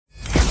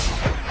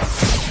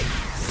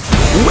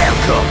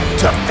Welcome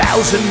to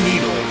Thousand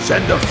Needles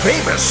and the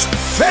famous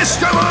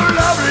Festival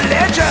of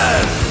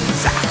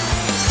Legends!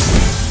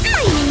 My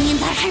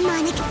minions are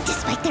harmonic,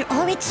 despite their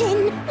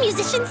origin.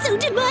 Musicians so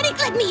demonic,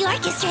 let me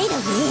orchestrate a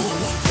win.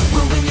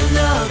 We'll win your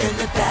love in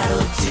the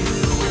battle too,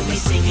 when we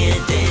sing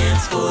and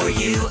dance for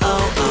you.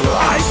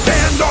 I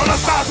stand on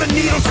 1,000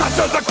 needles cut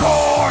to the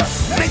core,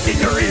 making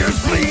your ears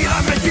bleed.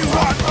 I make you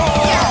want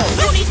more.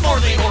 Who needs more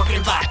than orc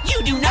and bot?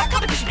 You do not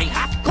competition, ain't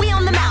hot. We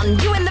on the mountain,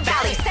 you in the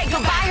valley. Say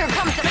goodbye, here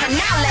comes the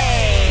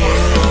finale.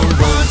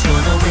 One's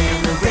gonna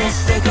win, the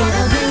rest are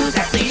gonna lose.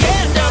 At the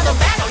end of the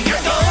battle,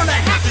 you're gonna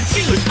have to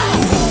choose.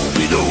 Who'll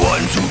be the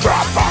ones who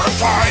drop out of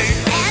sight?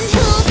 And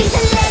who'll be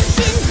the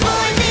legends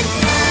born this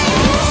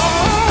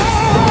night?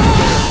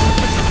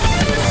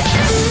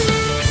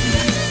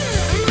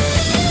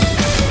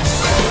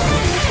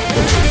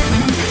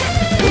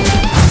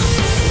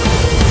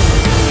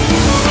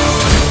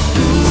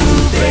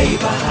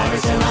 Brave, our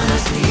hearts are on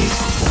our sleeves.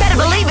 Better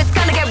believe it's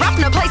gonna get rough.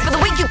 No place for the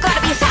weak. You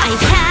gotta be fine.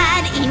 I've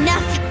had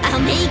enough, I'll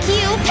make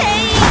you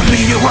pay. I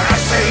mean it when I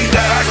say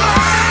that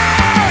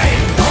I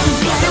One's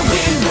gonna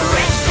win, the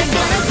rest are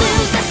gonna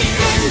lose. At the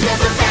end of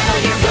the battle,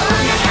 you're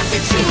gonna have to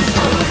choose.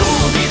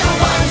 Who'll be the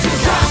ones who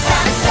drop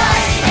out of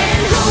sight? And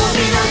who'll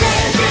be the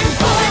legends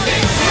born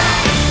this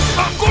night?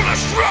 I'm gonna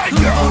strike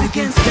you! Vote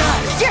against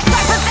us. You're so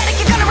pathetic.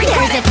 You're gonna regret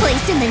There's it. a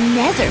place in the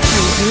nether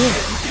for you.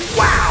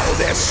 Wow,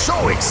 they're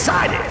so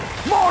excited!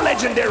 More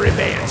legendary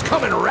bands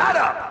coming right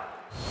up!